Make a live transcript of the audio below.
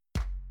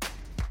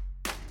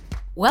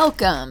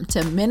Welcome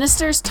to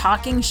Ministers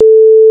Talking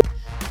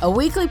a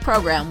weekly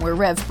program where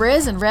Rev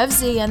Briz and Rev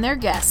Z and their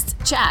guests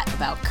chat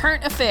about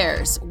current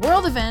affairs,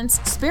 world events,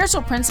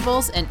 spiritual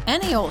principles, and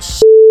any old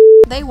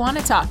they want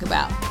to talk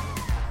about.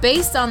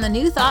 Based on the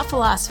New Thought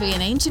philosophy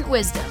and ancient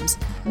wisdoms,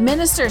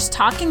 Ministers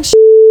Talking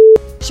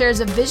shares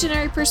a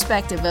visionary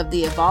perspective of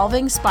the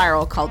evolving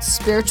spiral called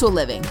spiritual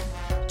living.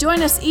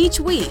 Join us each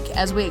week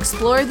as we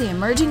explore the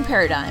emerging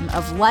paradigm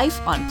of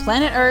life on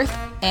planet Earth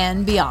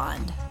and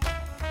beyond.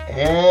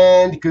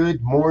 And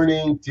good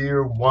morning,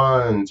 dear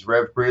ones.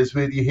 Rev Briz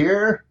with you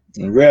here.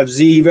 And Rev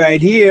Z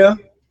right here.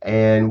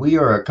 And we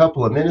are a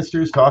couple of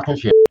ministers talking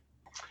shit.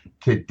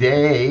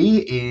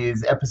 Today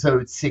is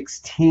episode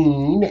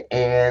 16,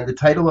 and the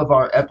title of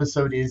our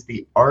episode is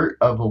The Art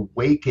of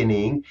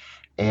Awakening.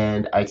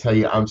 And I tell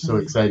you, I'm so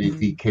excited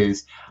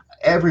because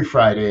every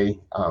Friday,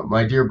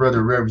 my dear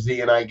brother Rev Z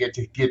and I get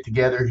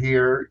together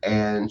here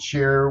and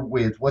share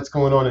with what's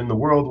going on in the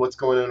world, what's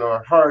going on in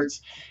our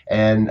hearts,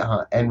 and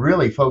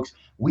really, folks,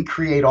 we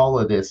create all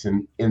of this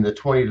in the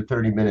 20 to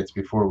 30 minutes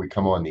before we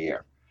come on the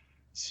air.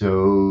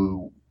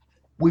 So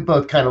we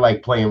both kind of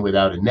like playing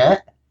without a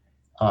net.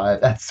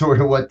 That's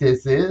sort of what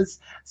this is.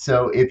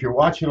 So if you're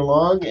watching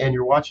along and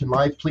you're watching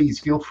live,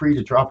 please feel free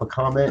to drop a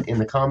comment in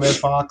the comment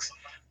box.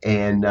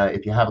 And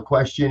if you have a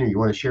question or you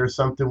want to share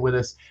something with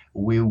us,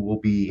 we will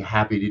be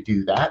happy to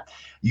do that.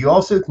 You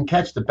also can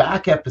catch the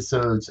back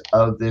episodes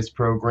of this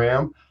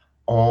program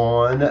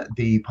on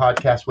the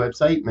podcast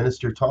website,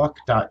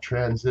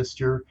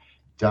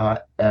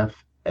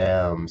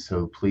 ministertalk.transistor.fm.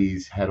 So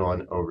please head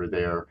on over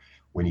there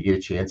when you get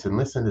a chance and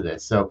listen to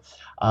this. So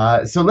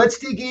let's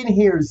dig in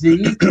here,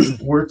 Z.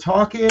 We're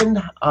talking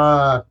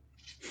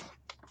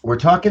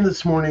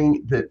this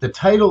morning. The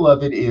title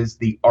of it is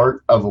The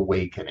Art of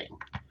Awakening.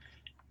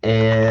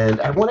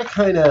 And I want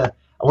to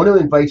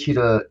invite you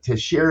to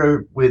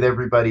share with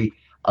everybody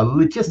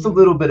just a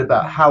little bit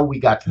about how we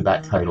got to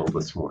that title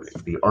this morning,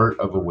 The Art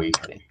of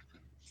Awakening.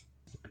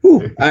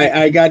 Ooh,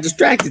 I got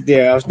distracted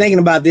there. I was thinking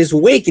about this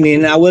awakening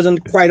and I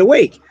wasn't quite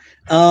awake.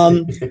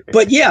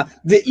 But yeah,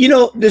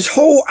 this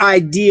whole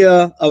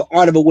idea of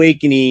Art of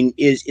Awakening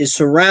is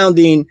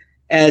surrounding,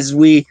 as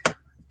we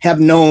have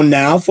known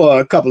now for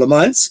a couple of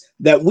months,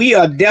 that we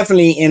are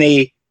definitely in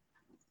a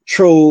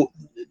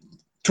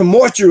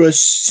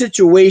tumultuous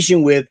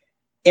situation with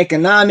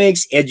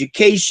economics,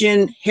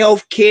 education,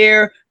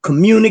 healthcare,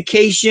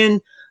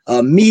 communication,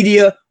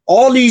 media,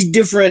 all these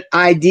different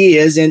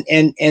ideas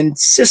and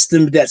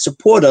systems that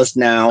support us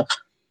now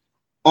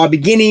are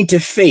beginning to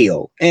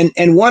fail.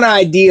 And one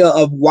idea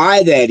of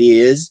why that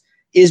is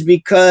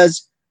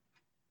because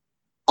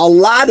a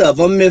lot of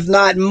them, if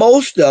not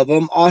most of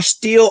them, are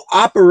still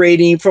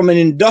operating from an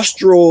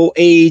industrial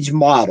age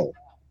model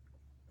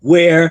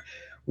where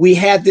we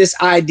had this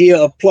idea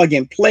of plug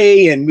and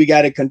play and we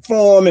got to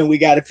conform and we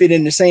got to fit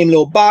in the same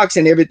little box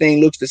and everything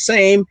looks the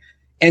same.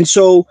 And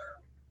so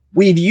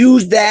we've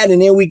used that,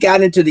 and then we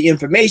got into the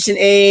information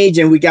age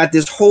and we got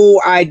this whole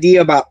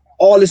idea about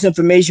all this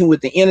information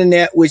with the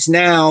internet, which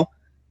now,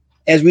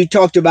 as we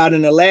talked about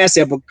in the last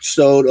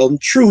episode on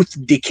truth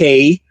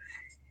decay,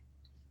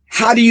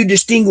 how do you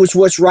distinguish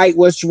what's right,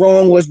 what's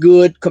wrong, what's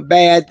good,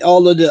 bad,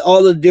 all of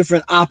the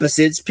different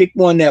opposites, pick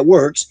one that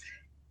works.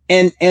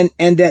 And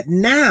that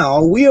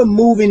now we are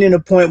moving in a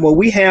point where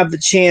we have the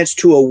chance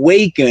to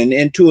awaken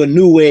into a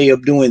new way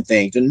of doing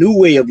things, a new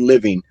way of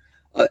living,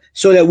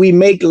 so that we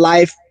make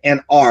life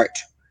an art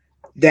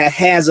that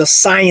has a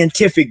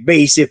scientific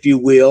base, if you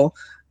will,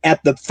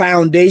 at the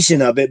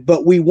foundation of it.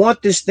 But we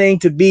want this thing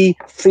to be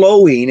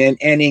flowing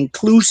and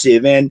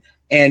inclusive and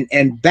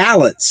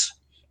balance,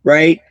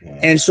 right? Yeah.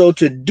 And so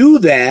to do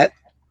that,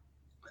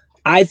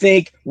 I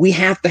think we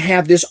have to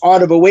have this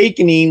Art of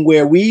Awakening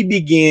where we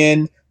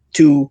begin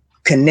to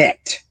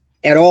connect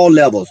at all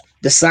levels.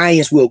 The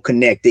science will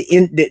connect, the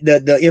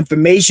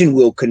information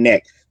will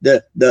connect,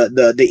 the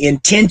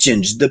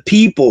intentions, the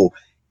people.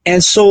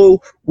 And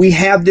so we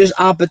have this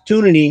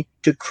opportunity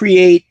to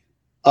create,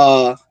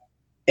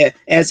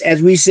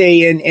 as we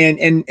say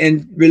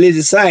in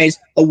religious science,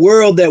 a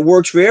world that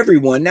works for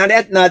everyone. Now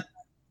that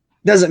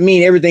doesn't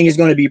mean everything is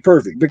going to be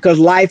perfect, because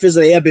life is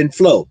an ebb and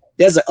flow.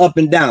 There's an up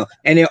and down,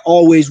 and there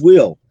always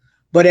will.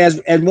 But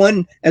as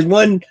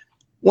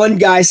one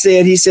guy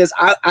said, he says,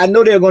 I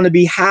know there are going to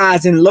be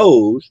highs and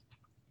lows,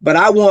 but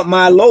I want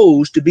my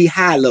lows to be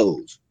high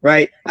lows,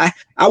 right? I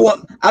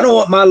don't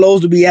want my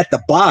lows to be at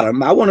the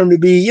bottom. I want them to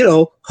be,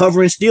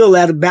 hovering still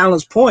at a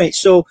balanced point.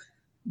 So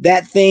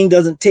that thing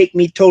doesn't take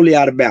me totally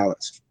out of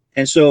balance.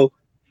 And so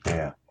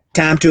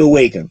time to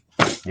awaken.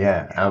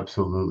 Yeah,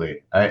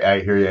 absolutely. I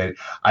hear you.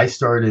 I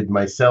started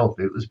myself.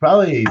 It was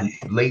probably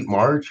late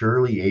March,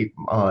 early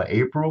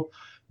April,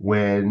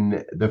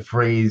 when the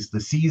phrase,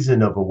 the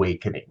season of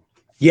awakening,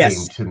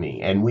 came to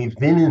me. And we've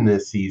been in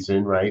this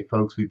season, right,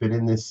 folks? We've been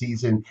in this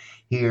season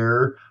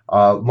here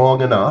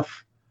long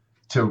enough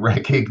to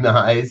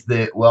recognize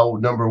that, well,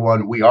 number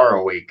one, we are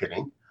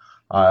awakening.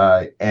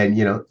 And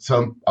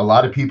a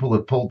lot of people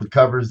have pulled the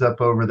covers up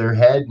over their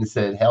head and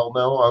said, "Hell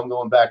no, I'm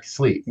going back to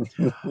sleep."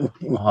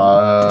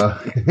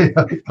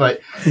 But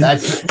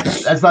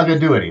that's not going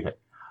to do anything.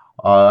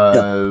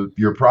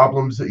 Your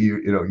problems,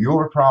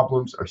 your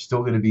problems are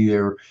still going to be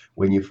there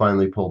when you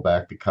finally pull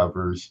back the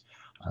covers.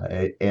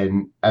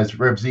 And as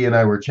Rev Z and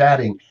I were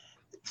chatting,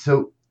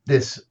 so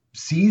this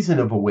season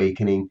of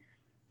awakening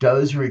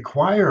does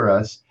require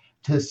us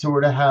to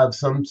sort of have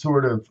some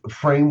sort of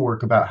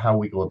framework about how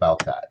we go about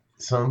that,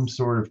 some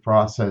sort of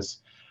process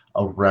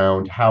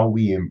around how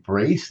we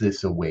embrace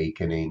this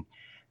awakening.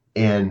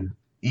 And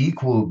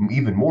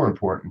even more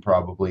important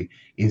probably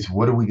is,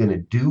 what are we going to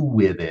do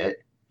with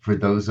it for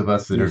those of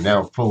us that are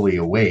now fully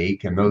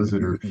awake, and those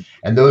that are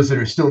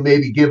still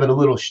maybe giving a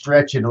little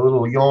stretch and a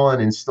little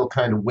yawn and still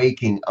kind of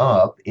waking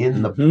up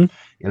in the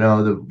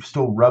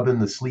still rubbing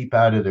the sleep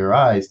out of their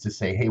eyes to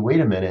say, hey, wait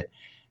a minute,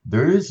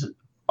 there's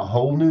a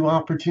whole new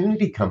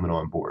opportunity coming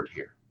on board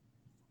here.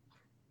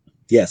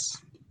 Yes.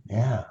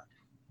 Yeah.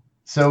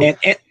 So and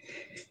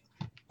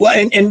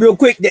real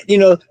quick,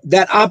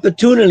 that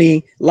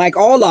opportunity, like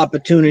all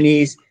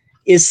opportunities,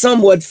 is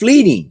somewhat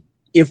fleeting.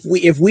 If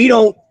we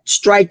don't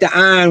strike the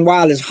iron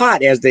while it's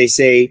hot, as they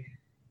say,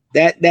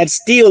 that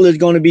steel is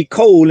going to be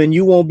cold and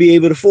you won't be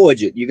able to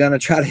forge it. You're going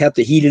to have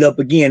to heat it up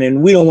again,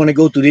 and we don't want to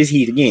go through this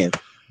heat again.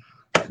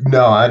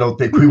 No, I don't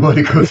think we want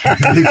to go through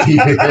this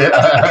heat.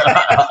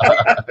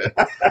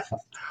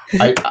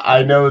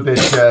 I know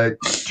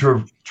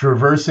that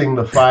traversing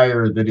the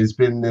fire that has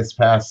been this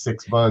past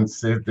 6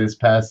 months, this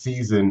past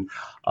season,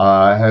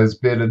 has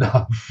been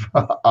enough.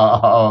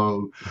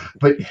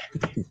 But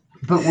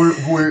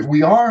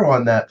we are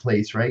on that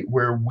place, right,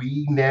 where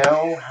we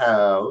now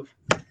have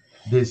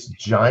this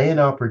giant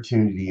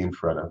opportunity in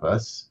front of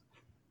us,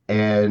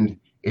 and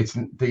it's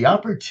the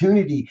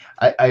opportunity.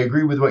 I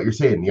agree with what you're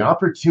saying. The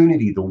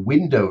opportunity, the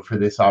window for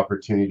this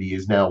opportunity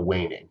is now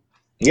waning.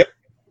 Yep.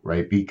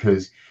 Right,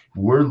 because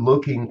we're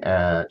looking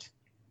at,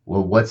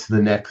 well, what's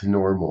the next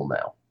normal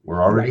now?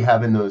 We're already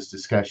having those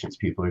discussions.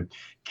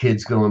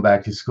 Kids going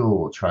back to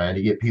school, trying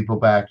to get people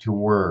back to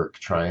work,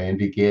 trying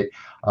to get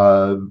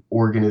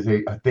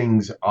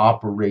things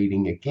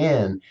operating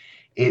again.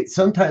 It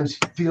sometimes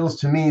feels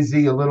to me,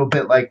 Z, a little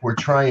bit like we're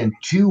trying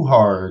too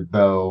hard,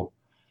 though,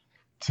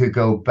 to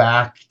go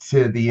back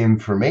to the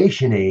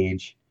information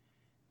age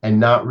and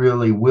not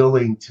really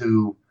willing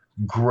to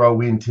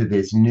grow into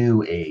this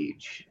new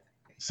age.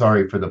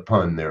 Sorry for the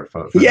pun there,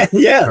 folks. Yeah.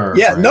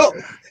 Right? No,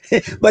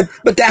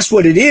 but that's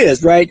what it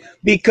is, right?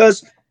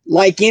 Because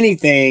like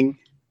anything,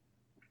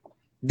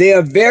 there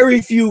are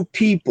very few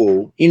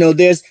people.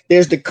 There's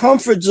the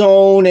comfort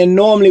zone, and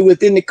normally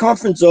within the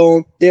comfort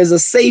zone, there's a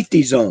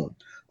safety zone.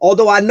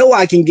 Although I know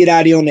I can get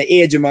out here on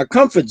the edge of my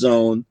comfort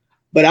zone,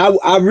 but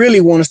I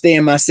really want to stay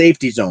in my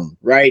safety zone,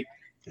 right?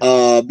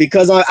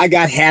 Because I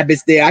got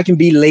habits there. I can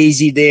be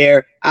lazy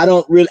there.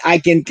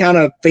 I can kind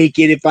of fake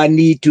it if I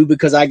need to,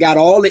 because I got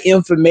all the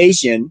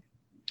information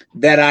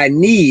that I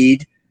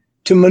need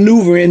to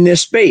maneuver in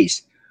this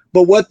space.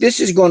 But what this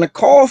is going to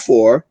call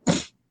for,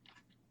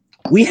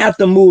 we have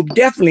to move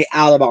definitely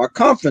out of our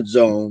comfort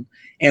zone,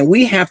 and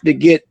we have to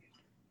get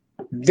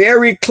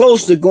very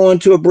close to going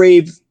to a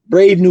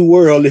brave new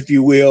world, if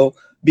you will,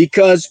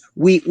 because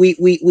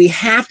we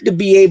have to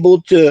be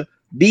able to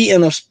be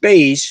in a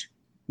space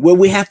where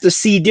we have to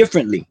see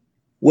differently,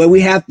 where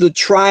we have to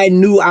try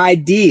new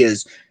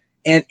ideas,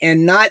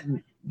 and not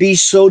be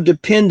so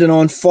dependent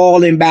on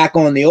falling back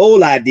on the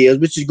old ideas,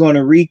 which is going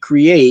to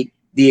recreate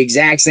the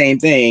exact same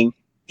thing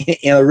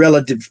in a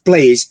relative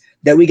place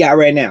that we got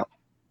right now.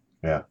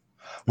 Yeah.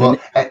 Well,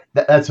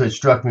 that's what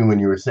struck me when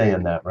you were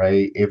saying that,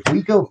 right? If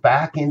we go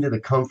back into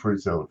the comfort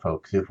zone,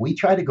 folks, if we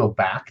try to go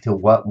back to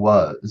what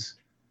was,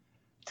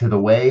 to the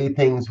way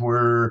things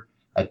were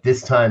at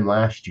this time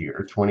last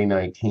year,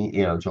 2019,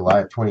 July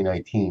of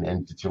 2019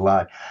 and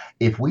July,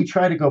 if we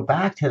try to go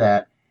back to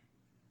that,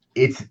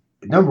 it's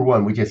number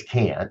one, we just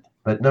can't.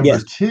 But number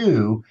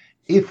two,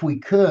 if we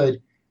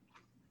could,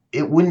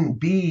 it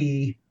wouldn't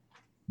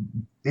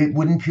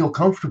feel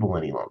comfortable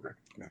any longer.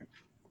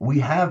 We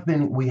have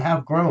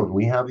grown,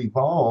 we have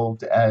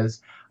evolved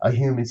as a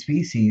human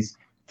species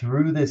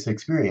through this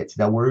experience.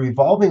 Now we're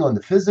evolving on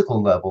the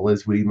physical level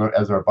as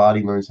our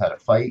body learns how to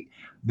fight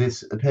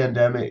this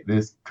pandemic,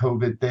 this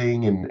COVID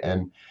thing,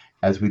 and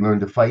as we learn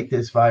to fight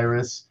this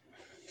virus,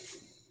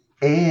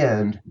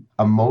 and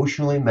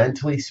emotionally,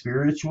 mentally,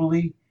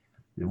 spiritually,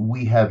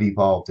 we have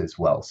evolved as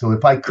well. So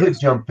if I could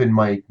jump in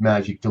my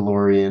magic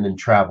DeLorean and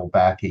travel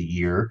back a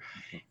year,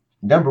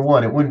 number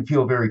one, it wouldn't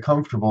feel very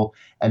comfortable.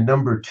 And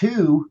number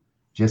two,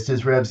 just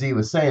as Rev Z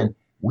was saying,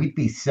 we'd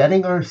be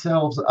setting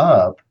ourselves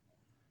up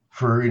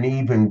for an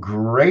even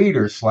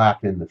greater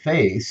slap in the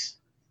face,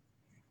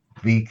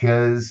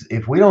 because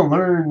if we don't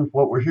learn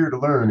what we're here to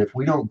learn, if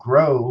we don't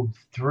grow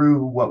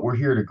through what we're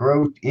here to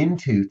grow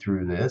into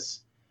through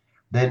this,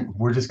 then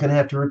we're just going to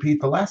have to repeat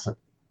the lesson.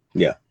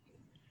 Yeah.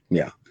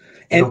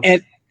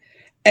 And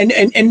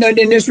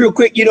just real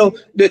quick,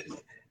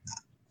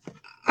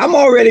 I'm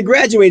already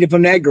graduated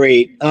from that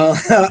grade.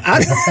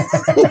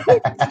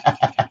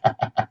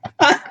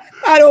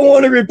 I don't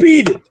want to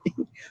repeat it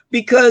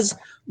because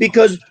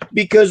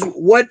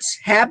what's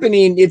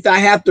happening if I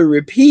have to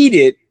repeat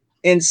it,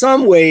 in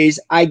some ways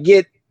I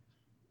get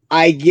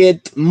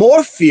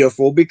more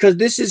fearful because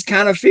this is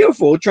kind of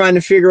fearful, trying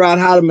to figure out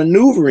how to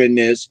maneuver in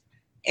this.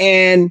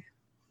 And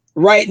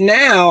right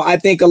now, I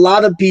think a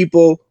lot of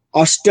people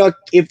are stuck,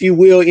 if you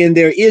will, in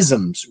their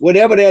isms,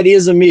 whatever that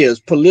ism is,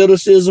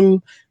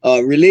 politicism,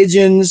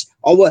 religions,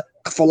 or what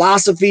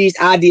philosophies,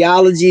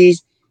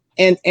 ideologies.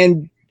 And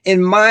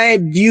in my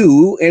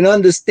view and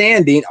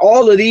understanding,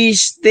 all of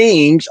these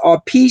things are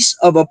a piece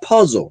of a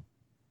puzzle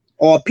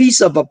or a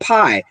piece of a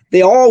pie.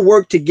 They all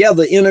work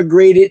together,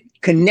 integrated,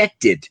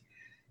 connected.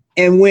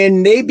 And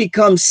when they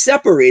become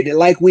separated,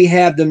 like we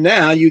have them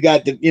now, you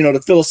got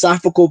the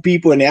philosophical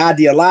people and the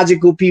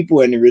ideological people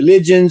and the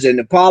religions and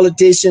the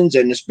politicians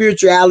and the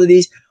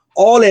spiritualities,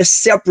 all as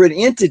separate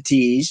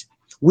entities.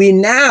 We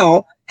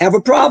now have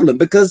a problem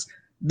because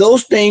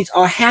those things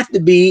have to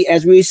be,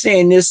 as we were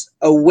saying, this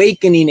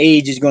awakening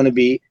age is going to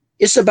be.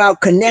 It's about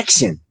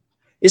connection.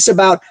 It's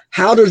about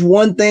how does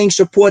one thing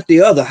support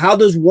the other? How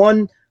does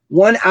one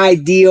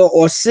idea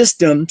or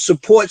system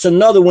supports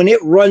another when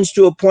it runs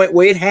to a point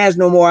where it has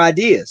no more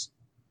ideas?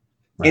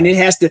 Right. And it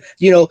has to,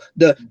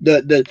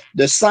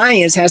 the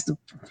science has to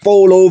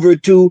fold over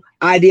to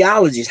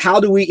ideologies.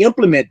 How do we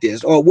implement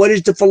this? Or what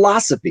is the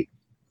philosophy?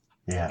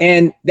 Yeah.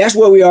 And that's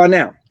where we are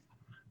now.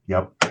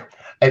 Yep.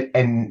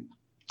 And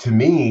to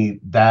me,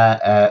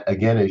 that,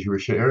 again, as you were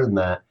sharing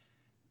that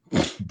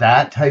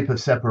type of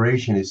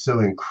separation is so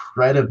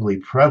incredibly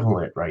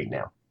prevalent right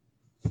now.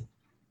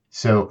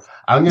 So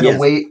I'm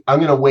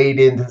gonna wade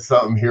into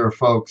something here,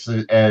 folks,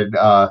 and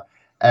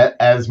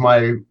as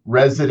my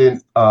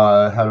resident,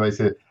 how do I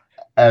say it?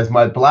 As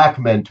my Black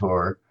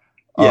mentor,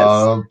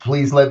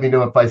 please let me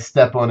know if I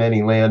step on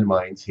any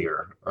landmines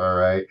here. All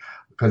right,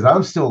 because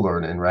I'm still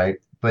learning, right?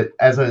 But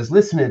as I was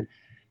listening,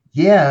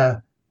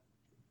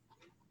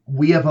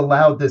 we have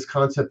allowed this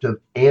concept of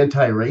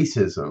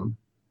anti-racism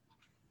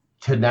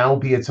to now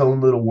be its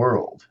own little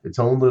world, its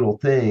own little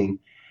thing,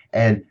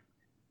 and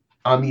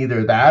I'm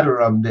either that or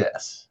I'm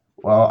this.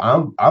 Well,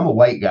 I'm a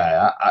white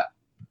guy.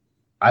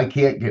 I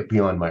can't get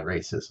beyond my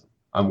racism.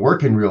 I'm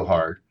working real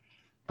hard,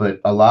 but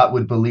a lot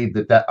would believe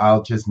that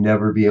I'll just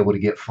never be able to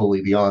get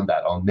fully beyond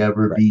that. I'll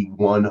never be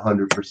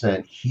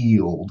 100%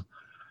 healed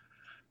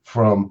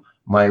from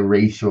my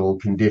racial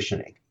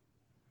conditioning.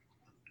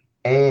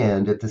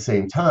 And at the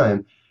same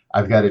time,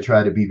 I've got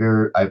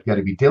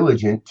to be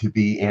diligent to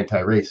be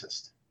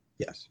anti-racist.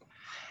 Yes.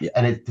 Yeah.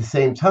 And at the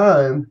same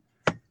time,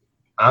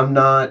 I'm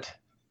not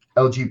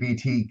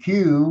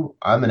LGBTQ,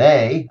 I'm an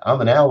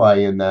ally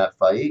in that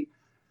fight.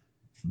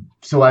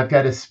 So I've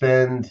got to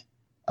spend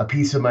a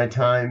piece of my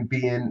time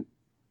being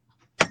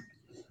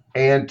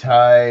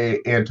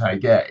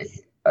anti-gay,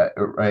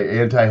 right?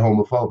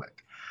 Anti-homophobic.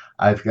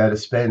 I've got to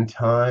spend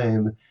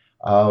time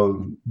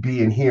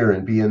being here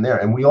and being there.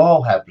 And we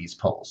all have these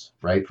poles,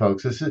 right,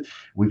 folks?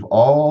 We've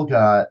all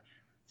got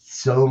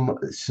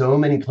so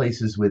many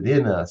places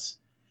within us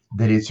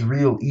that it's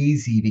real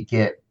easy to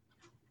get,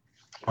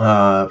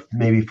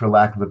 maybe for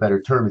lack of a better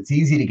term, it's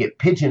easy to get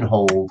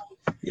pigeonholed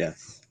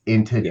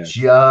into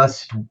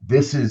just,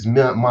 this is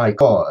my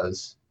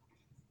cause.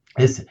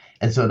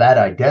 And so that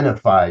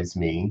identifies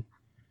me.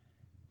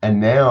 And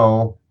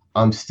now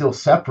I'm still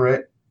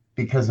separate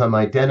because I'm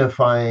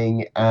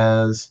identifying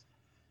as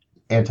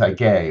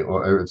anti-gay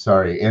or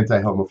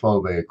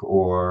anti-homophobic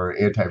or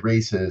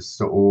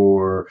anti-racist,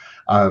 or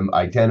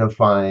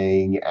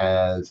identifying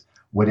as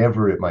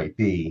whatever it might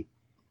be.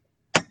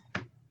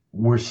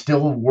 We're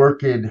still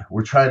working,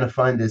 we're trying to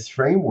find this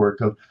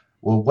framework of,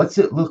 well, what's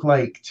it look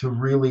like to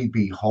really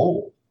be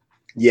whole?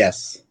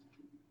 Yes.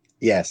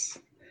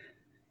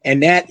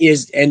 And that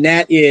is,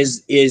 that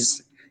is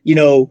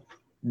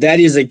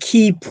a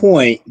key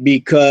point,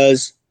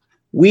 because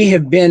we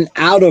have been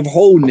out of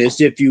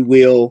wholeness, if you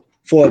will,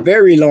 for a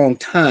very long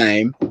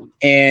time.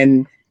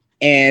 And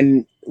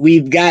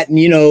we've gotten,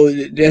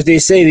 as they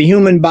say, the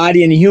human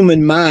body and the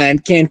human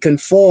mind can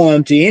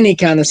conform to any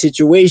kind of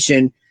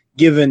situation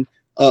given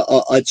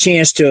a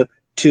chance to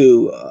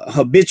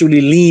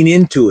habitually lean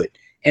into it.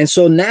 And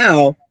so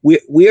now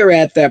we're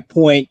at that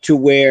point to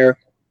where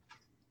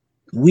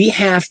we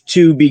have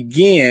to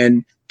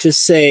begin to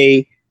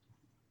say,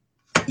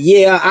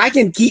 I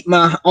can keep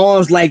my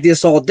arms like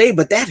this all day,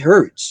 but that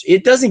hurts.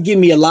 It doesn't give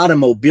me a lot of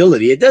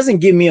mobility. It doesn't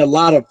give me a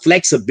lot of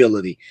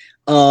flexibility.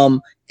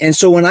 And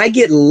so when I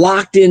get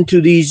locked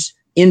into these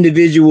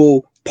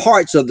individual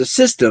parts of the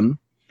system,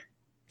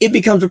 it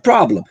becomes a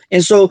problem.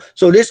 And so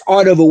this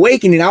art of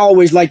awakening, I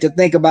always like to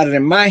think about it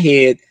in my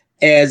head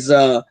as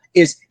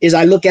is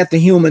I look at the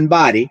human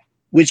body,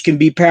 which can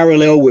be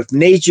parallel with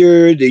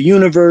nature, the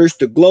universe,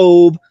 the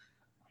globe.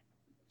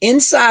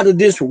 Inside of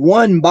this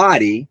one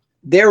body,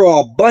 there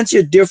are a bunch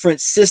of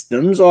different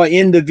systems or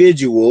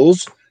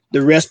individuals: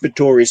 the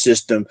respiratory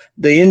system,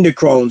 the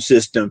endocrine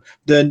system,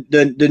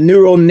 the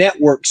neural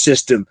network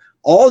system,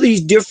 all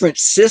these different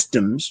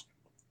systems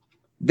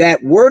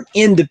that work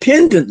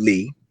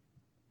independently,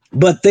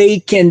 but they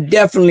can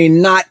definitely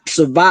not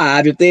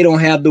survive if they don't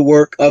have the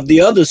work of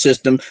the other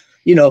system.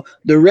 You know,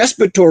 the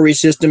respiratory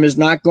system is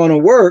not going to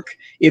work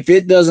if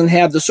it doesn't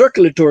have the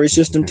circulatory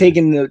system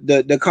taking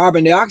the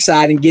carbon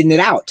dioxide and getting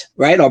it out,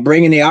 right? Or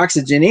bringing the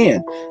oxygen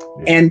in.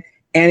 And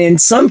in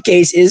some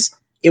cases,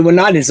 it will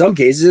not in some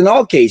cases, in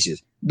all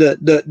cases,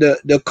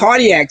 the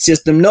cardiac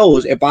system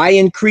knows if I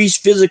increase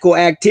physical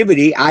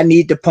activity, I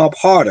need to pump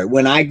harder.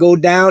 When I go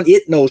down,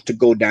 it knows to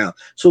go down.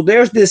 So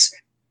there's this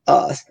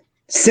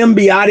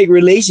symbiotic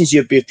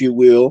relationship, if you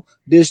will,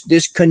 this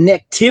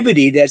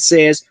connectivity that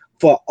says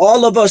for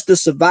all of us to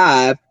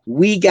survive,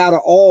 we got to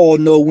all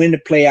know when to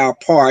play our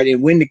part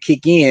and when to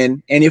kick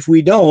in. And if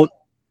we don't,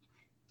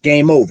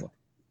 game over.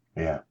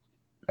 Yeah,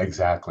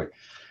 exactly.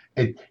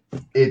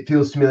 It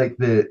feels to me like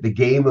the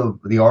game of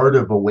the art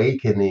of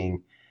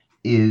awakening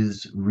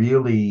is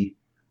really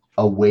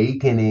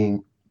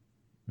awakening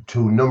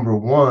to, number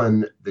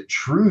one, the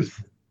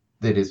truth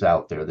that is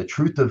out there, the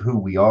truth of who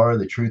we are,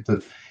 the truth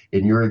of,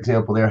 in your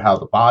example there, how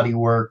the body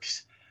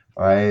works.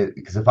 All right,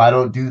 because if I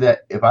don't do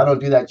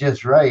that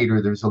just right,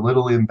 or there's a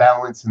little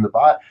imbalance in the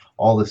body,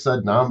 all of a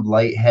sudden I'm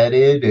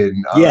lightheaded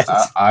and Yes.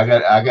 I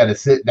got to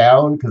sit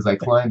down because I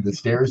climbed the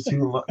stairs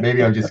too long.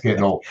 Maybe I'm just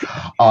getting old.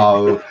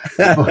 But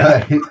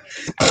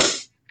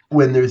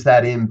when there's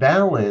that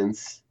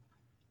imbalance,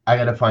 I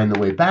got to find the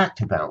way back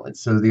to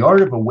balance. So the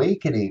art of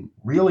awakening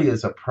really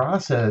is a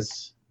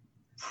process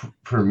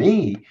for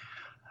me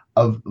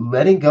of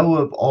letting go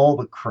of all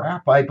the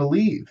crap I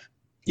believe.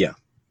 Yeah.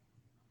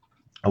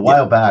 A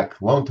while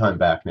back, long time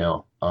back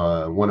now,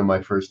 one of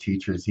my first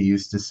teachers, he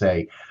used to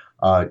say,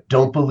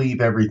 don't believe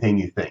everything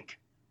you think.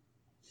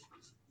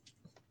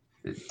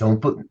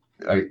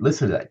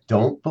 Listen to that.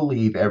 Don't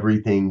believe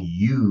everything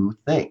you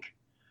think.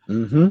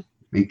 Mm-hmm.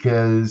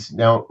 Because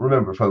now,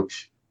 remember,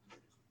 folks,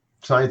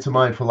 science of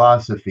mind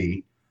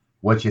philosophy,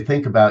 what you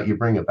think about, you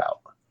bring about.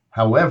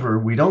 However,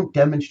 we don't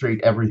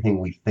demonstrate everything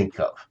we think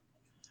of.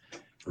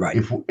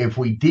 Right. If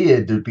we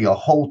did, there'd be a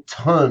whole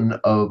ton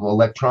of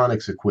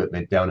electronics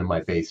equipment down in my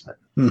basement.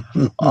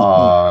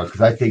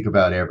 Because I think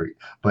about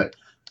but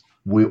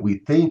what we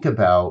think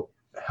about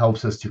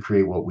helps us to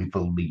create what we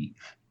believe.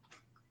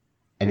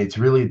 And it's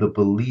really the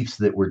beliefs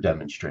that we're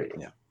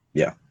demonstrating.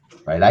 Yeah.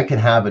 Right. I can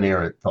have an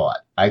errant thought.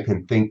 I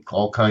can think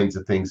all kinds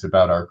of things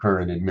about our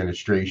current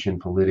administration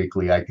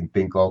politically. I can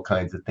think all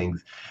kinds of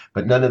things,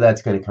 but none of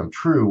that's going to come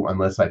true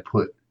unless I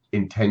put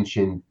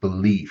intention,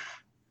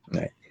 belief.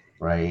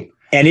 Right.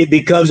 And it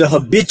becomes a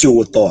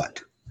habitual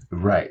thought.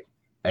 Right.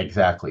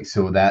 Exactly.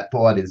 So that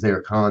thought is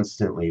there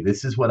constantly.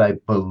 This is what I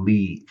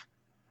believe.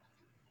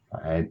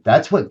 And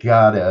that's what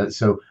got us.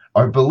 So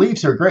our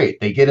beliefs are great.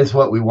 They get us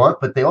what we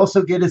want, but they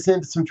also get us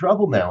into some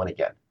trouble now and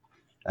again.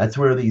 That's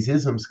where these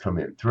isms come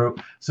in through.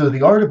 So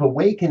the art of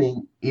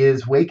awakening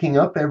is waking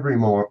up every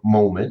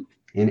moment,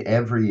 in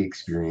every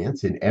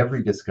experience, in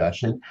every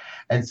discussion,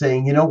 and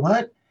saying, you know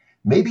what?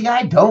 Maybe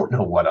I don't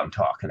know what I'm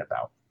talking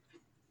about.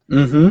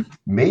 Mm-hmm.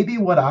 Maybe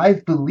what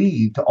I've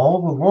believed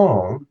all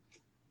along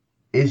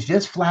is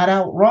just flat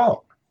out wrong.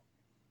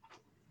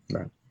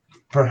 Right.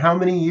 For how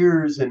many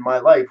years in my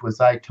life was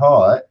I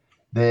taught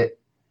that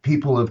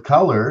people of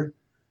color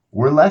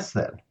were less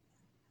than,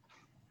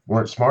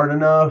 weren't smart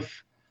enough?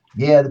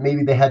 Yeah,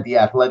 maybe they had the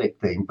athletic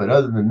thing, but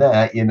other than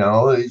that,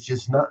 it's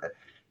just not.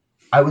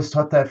 I was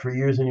taught that for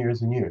years and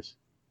years and years.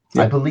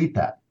 Yeah. I believed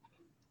that.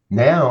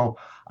 Now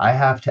I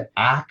have to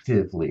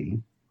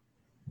actively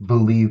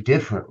believe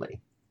differently.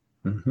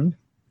 Mm-hmm.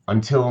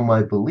 Until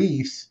my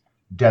beliefs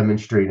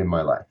demonstrate in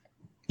my life.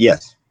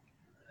 Yes.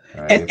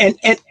 Right.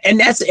 And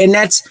that's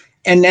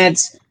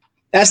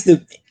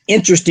the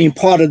interesting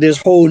part of this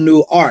whole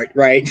new art,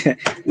 right?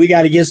 We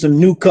got to get some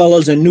new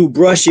colors and new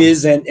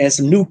brushes and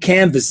some new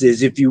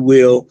canvases, if you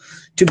will,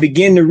 to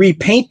begin to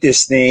repaint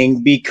this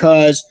thing,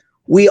 because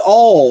we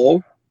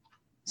all,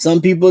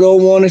 some people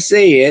don't want to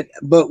say it,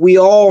 but we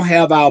all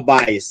have our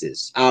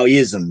biases, our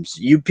isms.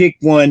 You pick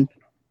one.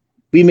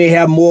 We may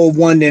have more of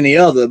one than the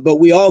other,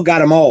 but we all got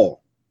them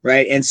all,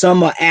 right? And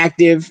some are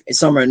active and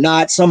some are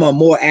not. Some are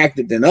more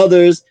active than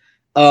others.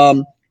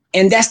 And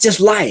that's just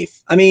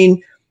life. I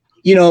mean,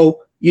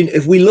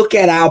 if we look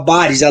at our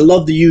bodies, I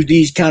love to use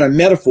these kind of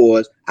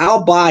metaphors.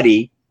 Our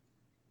body,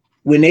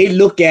 when they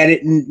look at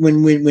it and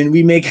when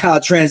we make our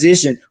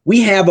transition,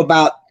 we have we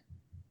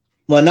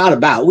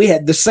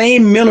have the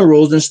same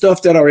minerals and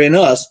stuff that are in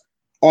us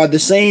are the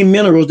same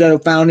minerals that are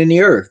found in the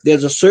earth.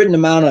 There's a certain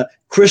amount of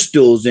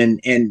crystals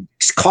and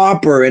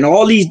copper and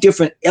all these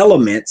different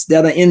elements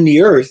that are in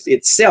the earth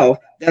itself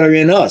that are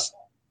in us.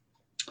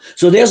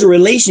 So there's a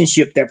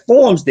relationship that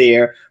forms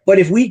there. But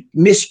if we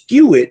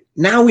miscue it,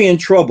 now we're in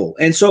trouble.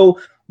 And so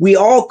we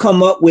all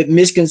come up with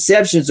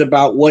misconceptions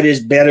about what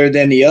is better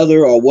than the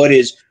other, or what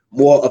is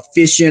more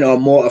efficient or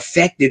more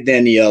effective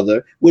than the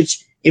other,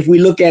 which, if we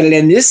look at it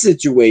in this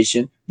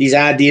situation, these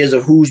ideas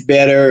of who's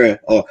better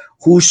or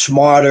who's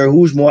smarter,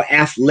 who's more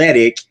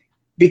athletic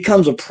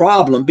becomes a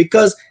problem,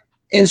 because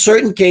in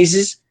certain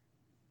cases,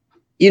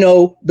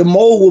 the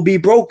mold will be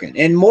broken.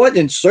 And more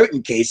than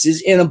certain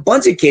cases, in a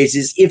bunch of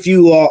cases, if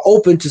you are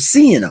open to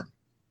seeing them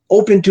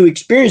open to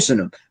experiencing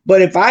them.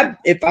 But if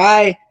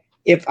I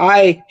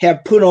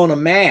have put on a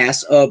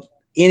mask of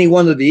any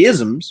one of the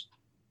isms,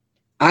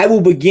 I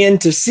will begin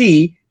to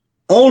see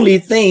only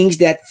things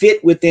that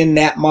fit within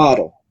that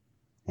model.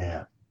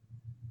 Yeah.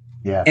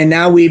 Yeah. And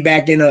now we're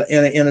back in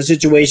a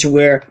situation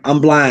where I'm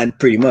blind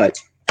pretty much.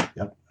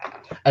 Yep.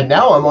 And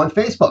now I'm on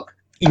Facebook.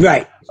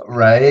 Right.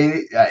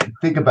 Right.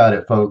 Think about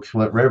it, folks.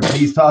 What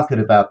Rev.B's talking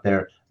about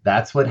there,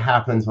 that's what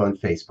happens on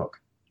Facebook.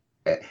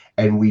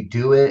 And we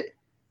do it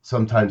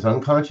sometimes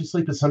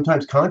unconsciously, but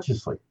sometimes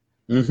consciously.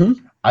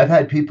 Mm-hmm. I've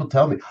had people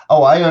tell me,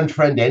 oh, I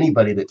unfriend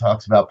anybody that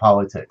talks about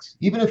politics.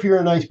 Even if you're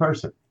a nice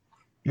person,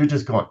 you're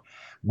just gone.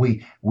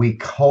 We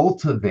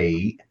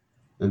cultivate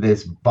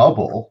this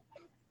bubble,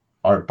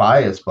 our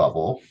bias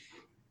bubble.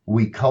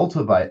 We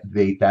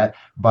cultivate that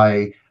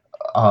by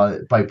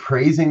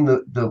praising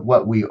the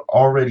what we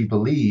already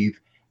believe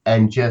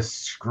and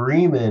just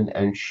screaming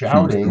and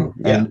shouting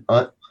and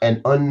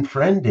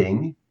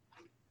unfriending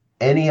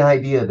any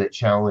idea that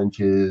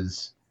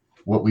challenges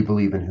what we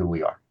believe in who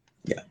we are.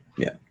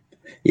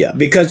 Yeah,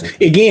 because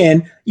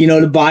again,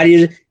 the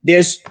body,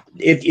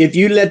 if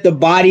you let the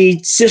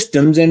body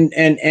systems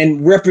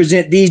and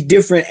represent these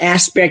different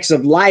aspects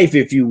of life,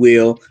 if you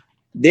will,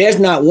 there's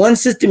not one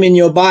system in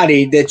your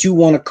body that you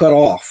want to cut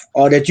off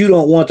or that you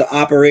don't want to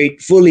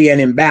operate fully and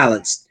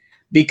imbalanced,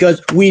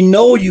 because we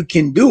know you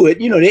can do it.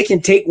 They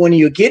can take one of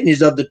your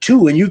kidneys of the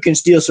two and you can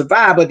still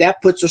survive, but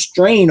that puts a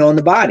strain on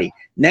the body.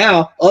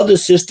 Now other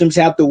systems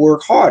have to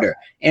work harder.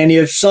 And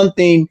if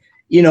something,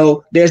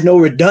 there's no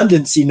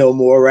redundancy no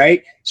more,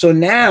 right? So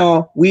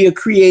now we are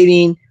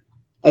creating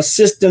a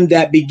system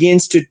that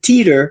begins to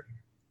teeter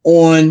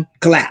on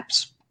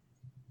collapse,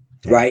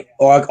 right?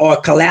 Or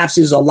collapse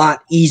is a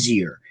lot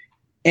easier.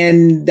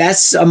 And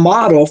that's a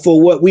model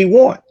for what we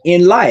want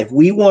in life.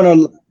 We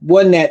want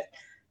one that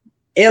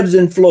ebbs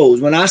and flows.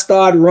 When I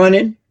start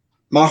running,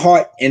 my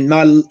heart and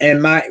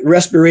my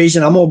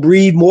respiration, I'm gonna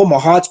breathe more, my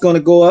heart's gonna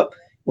go up.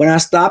 When I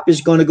stop,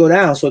 it's gonna go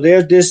down. So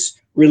there's this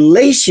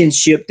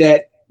relationship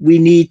that we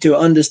need to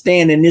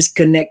understand in this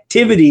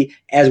connectivity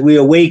as we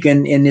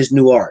awaken in this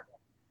new art.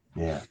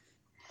 Yeah,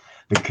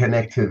 the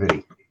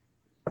connectivity.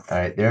 All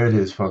right, there it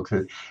is, folks.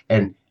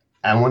 And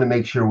I want to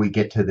make sure we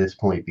get to this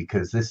point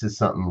because this is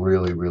something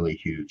really, really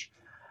huge.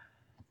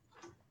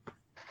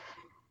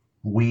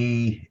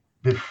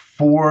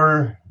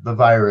 Before the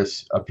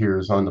virus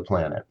appears on the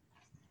planet,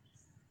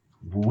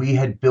 we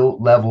had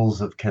built levels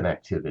of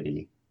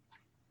connectivity.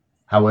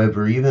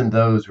 However, even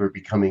those were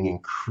becoming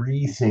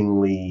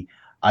increasingly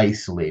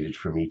isolated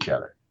from each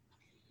other.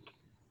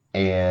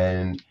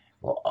 And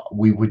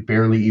we would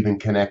barely even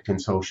connect in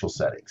social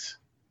settings.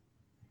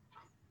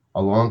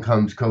 Along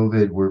comes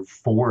COVID. We're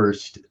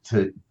forced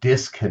to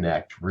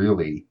disconnect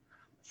really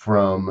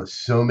from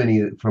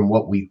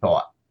what we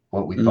thought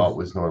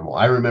was normal.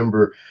 I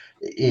remember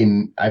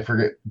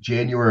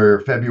January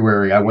or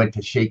February, I went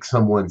to shake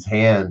someone's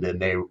hand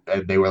and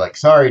they were like,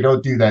 sorry,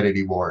 don't do that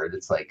anymore. And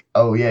it's like,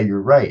 oh yeah,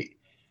 you're right.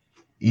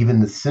 Even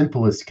the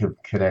simplest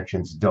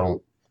connections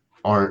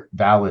aren't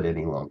valid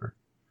any longer.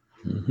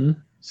 Mm-hmm.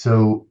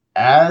 So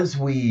as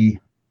we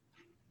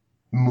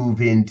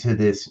move into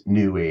this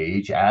new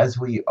age, as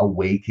we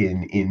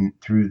awaken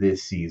through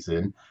this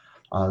season,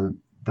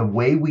 the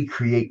way we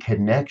create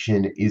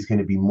connection is going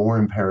to be more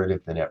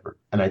imperative than ever.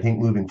 And I think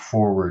moving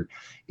forward,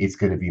 it's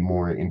going to be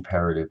more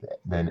imperative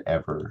than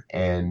ever.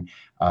 And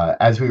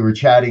as we were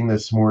chatting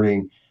this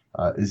morning,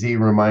 Z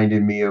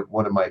reminded me of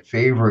one of my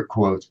favorite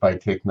quotes by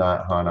Thich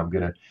Nhat Hanh. I'm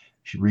going to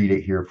read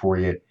it here for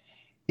you.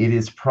 It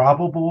is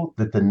probable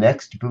that the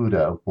next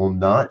Buddha will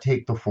not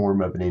take the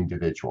form of an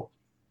individual.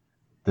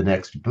 The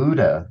next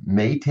Buddha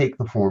may take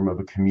the form of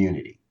a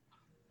community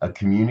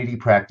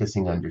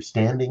practicing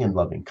understanding and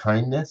loving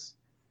kindness,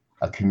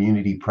 a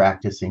community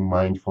practicing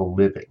mindful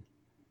living.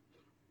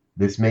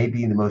 This may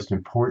be the most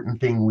important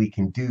thing we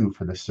can do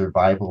for the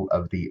survival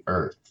of the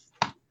earth.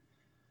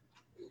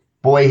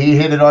 Boy, he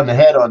hit it on the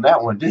head on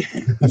that one, didn't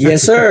he?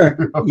 Yes,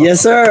 sir. Yes,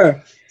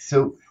 sir.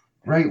 So,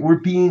 right, we're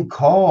being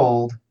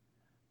called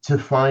to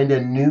find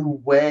a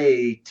new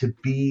way to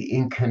be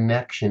in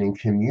connection and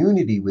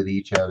community with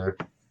each other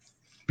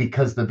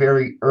because the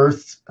very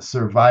earth's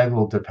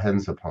survival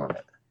depends upon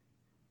it.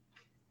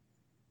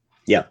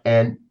 Yeah.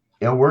 And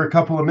we're a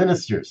couple of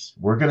ministers.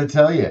 We're going to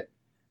tell you,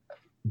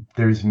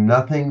 there's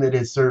nothing that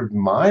has served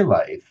my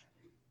life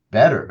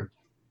better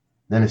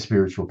than a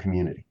spiritual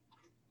community.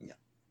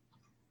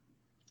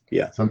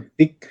 Yeah.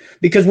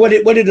 Because what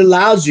it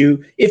allows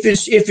you, if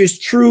it's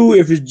true,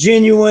 if it's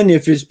genuine,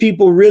 if it's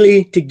people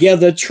really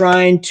together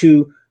trying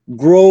to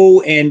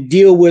grow and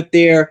deal with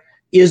their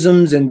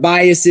isms and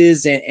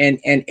biases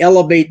and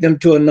elevate them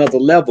to another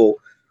level,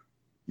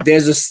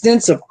 there's a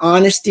sense of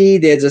honesty,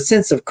 there's a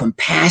sense of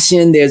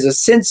compassion, there's a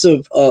sense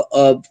of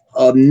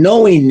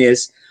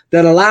knowingness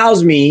that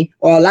allows me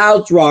or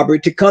allows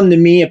Robert to come to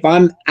me if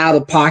I'm out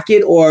of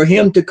pocket, or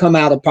him to come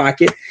out of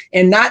pocket,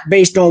 and not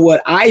based on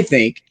what I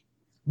think,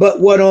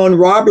 but what on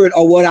Robert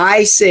or what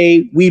I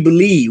say we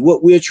believe,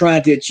 what we're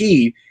trying to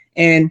achieve.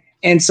 And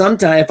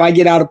sometimes if I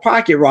get out of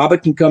pocket,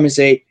 Robert can come and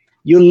say,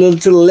 you're a little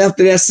to the left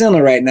of that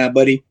center right now,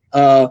 buddy.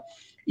 And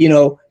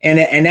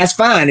that's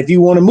fine if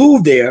you want to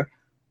move there,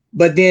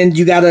 but then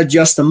you got to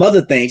adjust some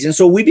other things. And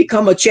so we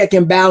become a check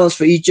and balance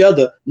for each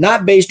other,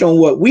 not based on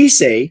what we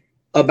say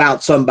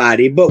about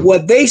somebody, but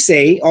what they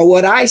say or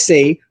what I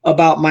say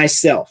about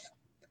myself,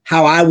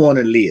 how I want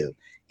to live.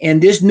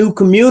 And this new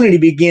community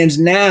begins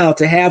now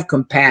to have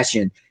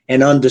compassion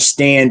and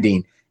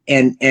understanding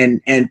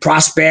and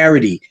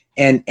prosperity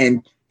and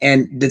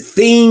the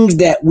things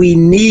that we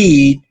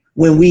need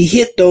when we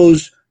hit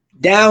those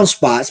down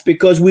spots,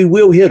 because we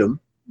will hit them,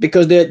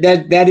 because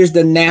that is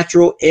the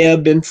natural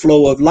ebb and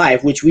flow of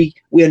life, which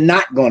we're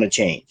not going to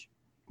change.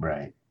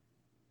 Right.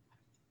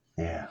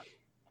 Yeah.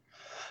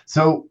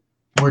 So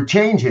we're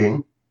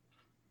changing,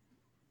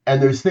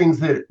 and there's things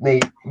that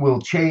will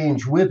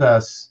change with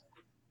us.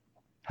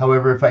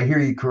 However, if I hear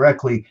you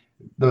correctly,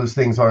 those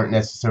things aren't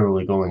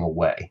necessarily going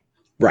away.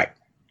 Right.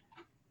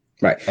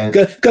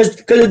 Because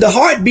if the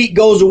heartbeat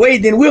goes away,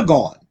 then we're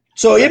gone.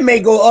 So it may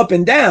go up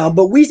and down,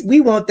 but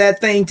we want that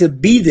thing to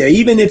be there,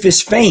 even if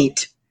it's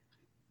faint,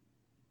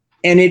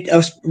 and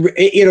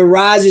it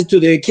arises to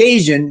the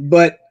occasion,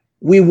 but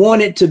we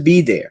want it to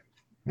be there.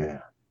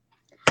 Yeah.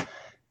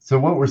 So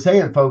what we're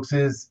saying, folks,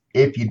 is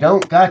if you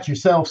don't got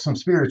yourself some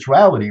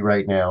spirituality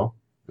right now,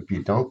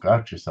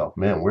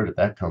 man, where did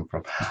that come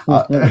from?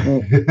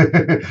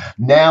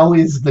 Now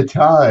is the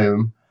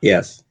time.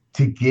 Yes.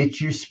 To get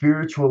your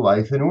spiritual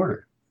life in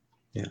order.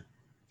 Yeah.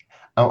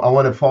 I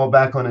want to fall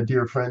back on a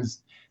dear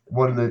friend's,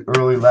 one of the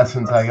early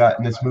lessons I got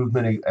in this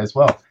movement as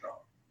well.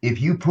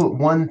 If you put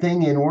one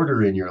thing in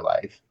order in your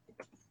life,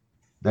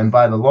 then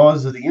by the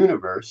laws of the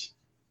universe,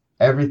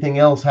 everything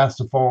else has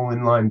to fall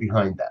in line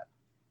behind that.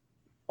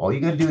 All you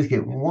got to do is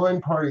get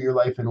one part of your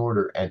life in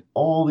order, and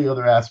all the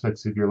other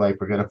aspects of your life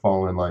are going to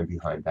fall in line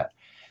behind that.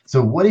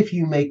 So what if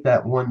you make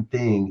that one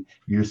thing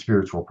your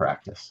spiritual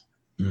practice?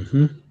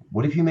 Mm-hmm.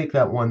 What if you make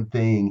that one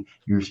thing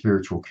your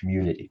spiritual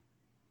community?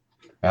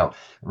 Now,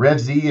 Rev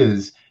Z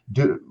is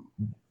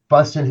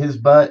busting his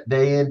butt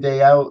day in,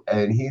 day out,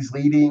 and he's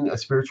leading a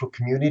spiritual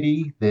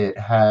community that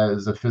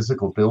has a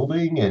physical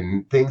building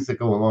and things that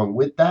go along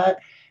with that.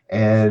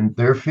 And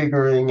they're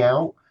figuring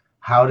out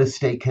how to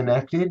stay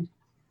connected.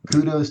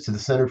 Kudos to the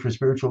Center for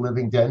Spiritual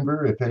Living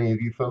Denver, if any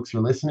of you folks are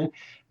listening,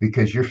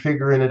 because you're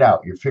figuring it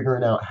out. You're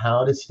figuring out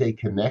how to stay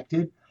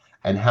connected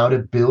and how to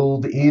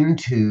build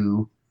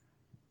into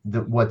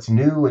what's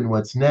new and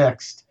what's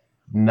next,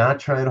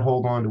 not trying to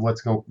hold on to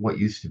what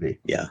used to be.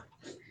 Yeah.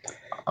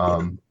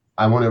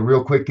 I want to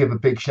real quick give a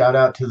big shout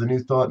out to the New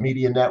Thought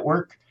Media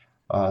Network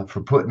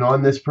for putting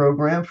on this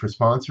program, for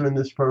sponsoring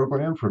this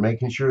program, for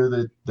making sure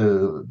that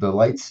the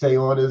lights stay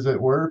on, as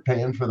it were,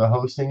 paying for the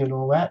hosting and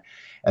all that.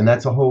 And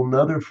that's a whole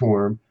nother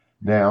form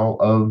now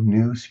of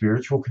new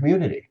spiritual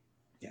community.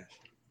 Yes.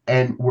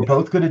 And we're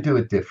both going to do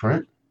it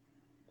different.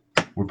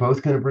 We're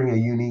both going to bring a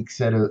unique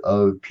set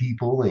of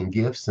people and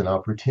gifts and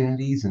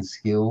opportunities and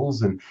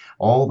skills and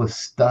all the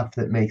stuff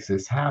that makes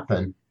this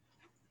happen.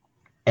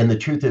 And the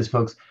truth is,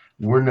 folks,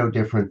 we're no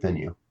different than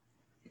you.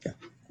 Yeah.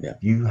 Yeah.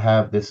 You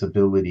have this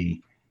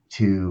ability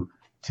to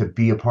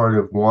be a part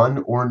of one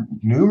or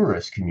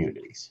numerous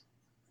communities.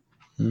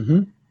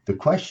 Mm-hmm. The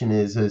question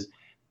is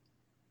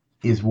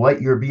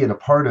what you're being a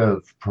part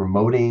of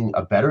promoting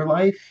a better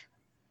life?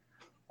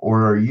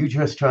 Or are you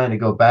just trying to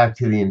go back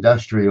to the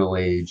industrial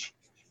age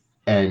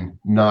and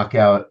knock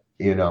out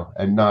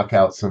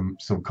some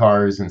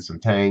cars and some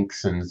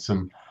tanks and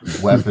some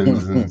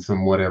weapons and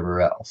some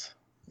whatever else?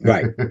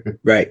 Right.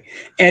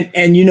 And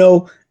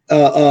an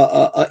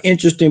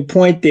interesting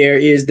point there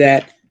is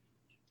that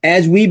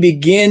as we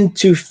begin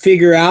to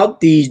figure out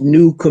these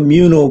new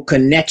communal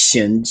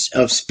connections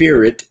of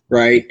spirit,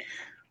 right,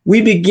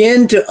 we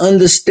begin to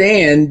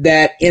understand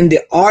that in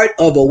the art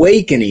of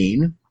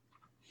awakening,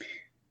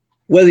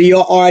 whether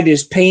your art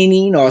is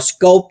painting or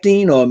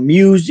sculpting or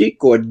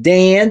music or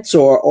dance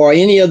or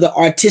any of the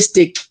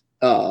artistic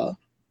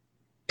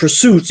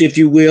pursuits, if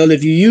you will,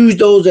 if you use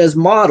those as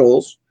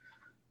models,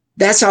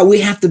 that's how we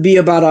have to be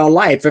about our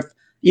life. If,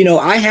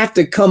 I have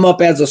to come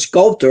up as a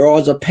sculptor or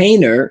as a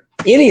painter,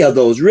 any of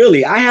those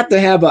really, I have to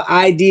have an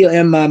idea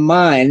in my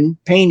mind.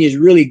 Paint is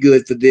really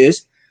good for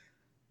this,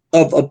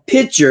 of a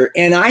picture,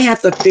 and I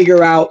have to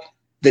figure out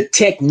the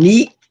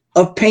technique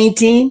of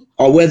painting,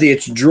 or whether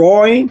it's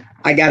drawing.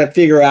 I got to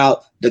figure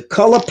out the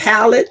color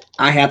palette.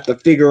 I have to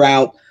figure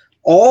out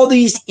all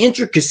these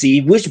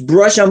intricacies, which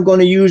brush I'm going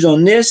to use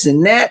on this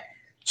and that,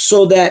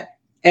 so that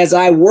as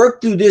I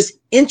work through this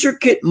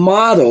intricate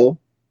model,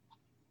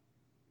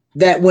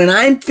 that when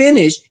I'm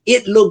finished,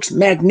 it looks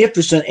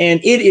magnificent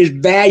and it is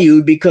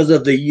valued because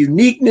of the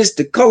uniqueness,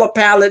 the color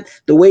palette,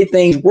 the way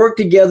things work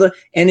together,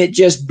 and it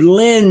just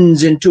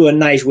blends into a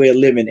nice way of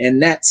living.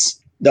 And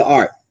that's the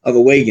art of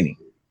awakening.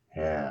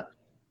 Yeah.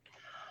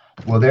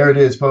 Well, there it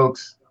is,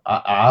 folks.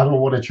 I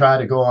don't want to try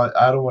to go on.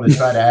 I don't want to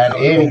try to add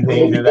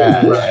anything to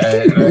that.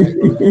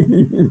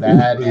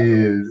 That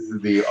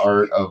is the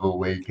art of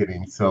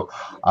awakening. So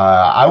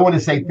I want to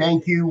say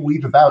thank you.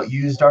 We've about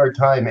used our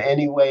time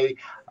anyway.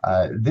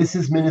 This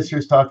is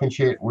Ministers Talking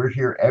Shit. We're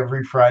here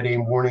every Friday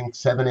morning,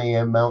 7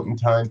 a.m. Mountain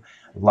Time,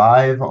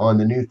 live on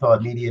the New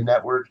Thought Media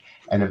Network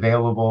and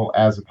available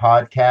as a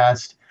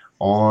podcast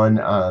on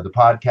the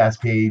podcast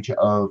page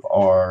of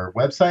our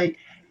website,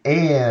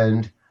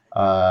 and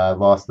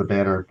lost the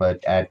banner,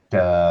 but at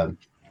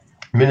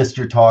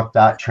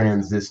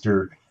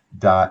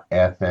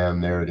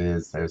ministertalk.transistor.fm. There it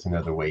is. There's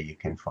another way you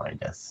can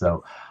find us.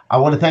 So I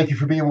want to thank you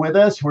for being with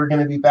us. We're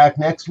going to be back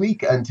next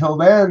week. Until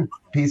then,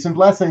 peace and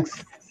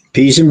blessings.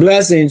 Peace and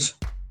blessings.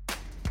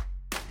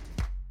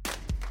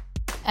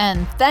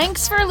 And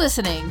thanks for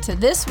listening to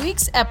this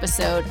week's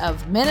episode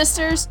of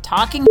Ministers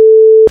Talking.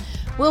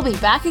 We'll be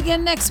back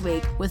again next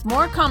week with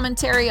more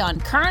commentary on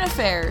current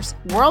affairs,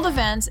 world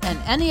events, and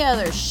any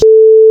other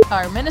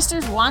our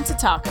ministers want to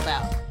talk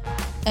about.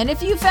 And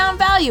if you found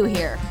value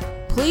here,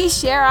 please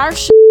share our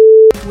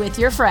with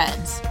your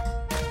friends.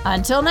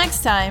 Until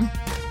next time,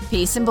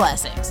 peace and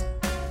blessings.